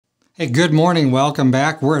Hey, good morning. Welcome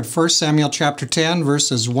back. We're at 1 Samuel chapter 10,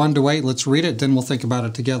 verses 1 to 8. Let's read it, then we'll think about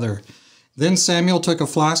it together. Then Samuel took a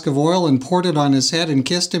flask of oil and poured it on his head and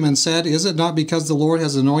kissed him and said, "Is it not because the Lord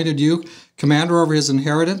has anointed you commander over his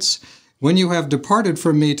inheritance? When you have departed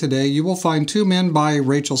from me today, you will find 2 men by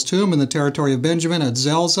Rachel's tomb in the territory of Benjamin at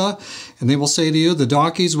Zelzah, and they will say to you, 'The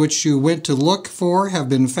donkeys which you went to look for have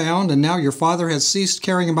been found, and now your father has ceased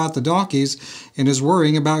caring about the donkeys and is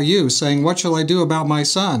worrying about you, saying, What shall I do about my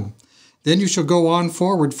son?' Then you shall go on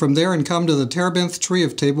forward from there and come to the terebinth tree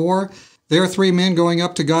of Tabor. There 3 men going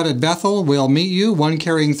up to God at Bethel will meet you, one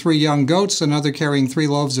carrying 3 young goats, another carrying 3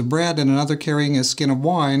 loaves of bread, and another carrying a skin of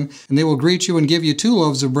wine. And they will greet you and give you 2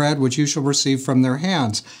 loaves of bread, which you shall receive from their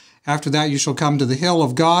hands. After that you shall come to the hill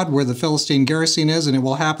of God, where the Philistine garrison is, and it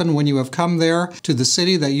will happen when you have come there to the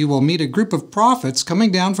city that you will meet a group of prophets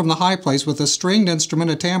coming down from the high place with a stringed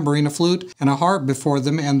instrument, a tambourine, a flute, and a harp before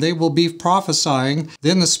them, and they will be prophesying.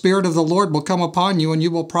 Then the Spirit of the Lord will come upon you, and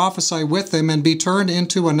you will prophesy with them and be turned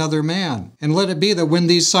into another man. And let it be that when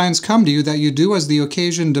these signs come to you, that you do as the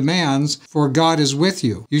occasion demands, for God is with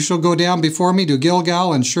you. You shall go down before me to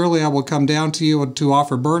Gilgal, and surely I will come down to you to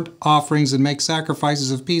offer burnt offerings and make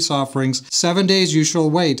sacrifices of peace offerings. 7 days you shall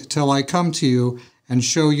wait till I come to you and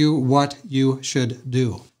show you what you should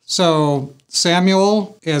do." So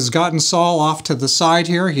Samuel has gotten Saul off to the side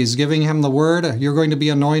here. He's giving him the word. You're going to be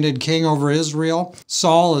anointed king over Israel.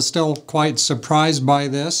 Saul is still quite surprised by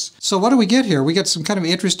this. So what do we get here? We get some kind of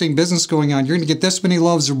interesting business going on. You're going to get this many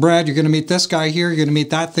loaves of bread. You're going to meet this guy here. You're going to meet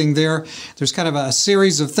that thing there. There's kind of a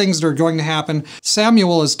series of things that are going to happen.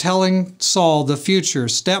 Samuel is telling Saul the future,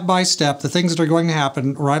 step by step, the things that are going to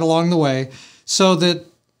happen right along the way, so that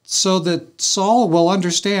Saul will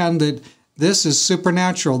understand that this is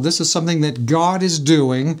supernatural. This is something that God is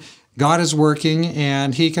doing. God is working,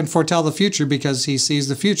 and he can foretell the future because he sees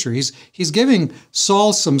the future. He's giving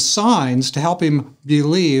Saul some signs to help him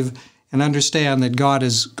believe and understand that God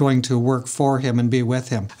is going to work for him and be with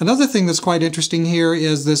him. Another thing that's quite interesting here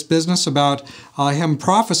is this business about him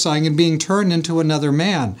prophesying and being turned into another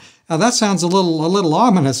man. Now that sounds a little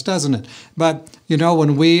ominous, doesn't it? But you know,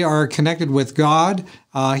 when we are connected with God,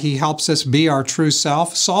 he helps us be our true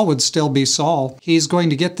self. Saul would still be Saul. He's going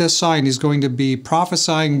to get this sign. He's going to be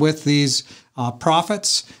prophesying with these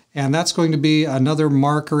prophets, and that's going to be another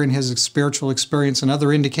marker in his spiritual experience,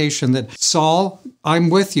 another indication that Saul, I'm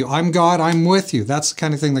with you. I'm God, I'm with you. That's the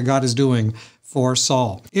kind of thing that God is doing for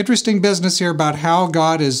Saul. Interesting business here about how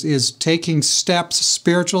God is taking steps,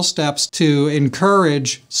 spiritual steps, to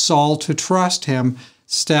encourage Saul to trust him,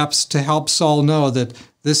 steps to help Saul know that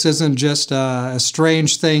this isn't just a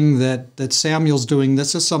strange thing that Samuel's doing.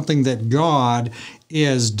 This is something that God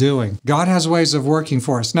is doing. God has ways of working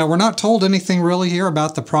for us. Now, we're not told anything really here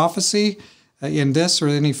about the prophecy in this or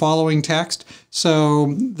any following text.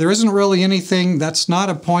 So there isn't really anything. That's not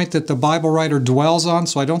a point that the Bible writer dwells on,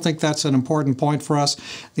 so I don't think that's an important point for us.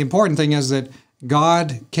 The important thing is that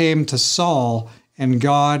God came to Saul, and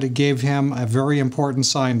God gave him a very important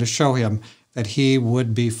sign to show him that he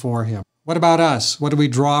would be for him. What about us? What do we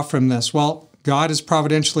draw from this? Well, God is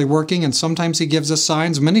providentially working, and sometimes he gives us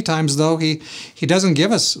signs. Many times, though, he doesn't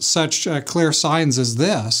give us such clear signs as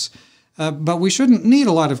this. But we shouldn't need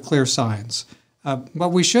a lot of clear signs.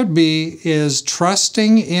 What we should be is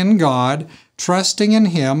trusting in God, trusting in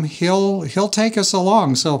him. He'll take us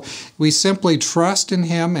along. So we simply trust in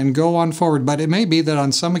him and go on forward. But it may be that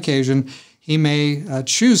on some occasion he may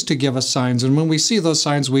choose to give us signs. And when we see those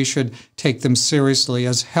signs, we should take them seriously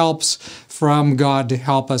as helps from God to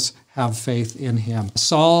help us have faith in him.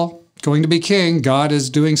 Saul, going to be king, God is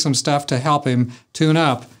doing some stuff to help him tune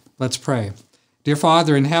up. Let's pray. Dear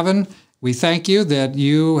Father in heaven, we thank you that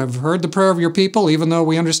you have heard the prayer of your people, even though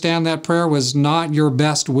we understand that prayer was not your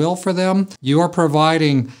best will for them. You are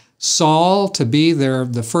providing Saul to be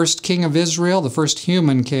the first king of Israel, the first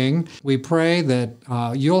human king. We pray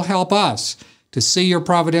that you'll help us to see your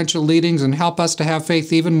providential leadings and help us to have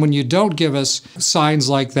faith even when you don't give us signs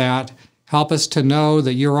like that. Help us to know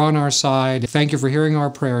that you're on our side. Thank you for hearing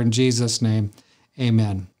our prayer in Jesus' name.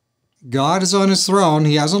 Amen. God is on his throne.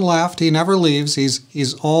 He hasn't left. He never leaves.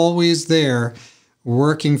 He's always there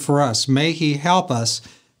working for us. May he help us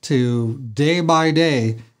to, day by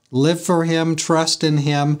day, live for him, trust in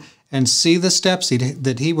him, and see the steps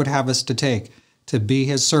that he would have us to take to be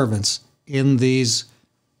his servants in these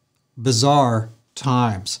bizarre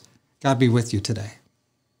times. God be with you today.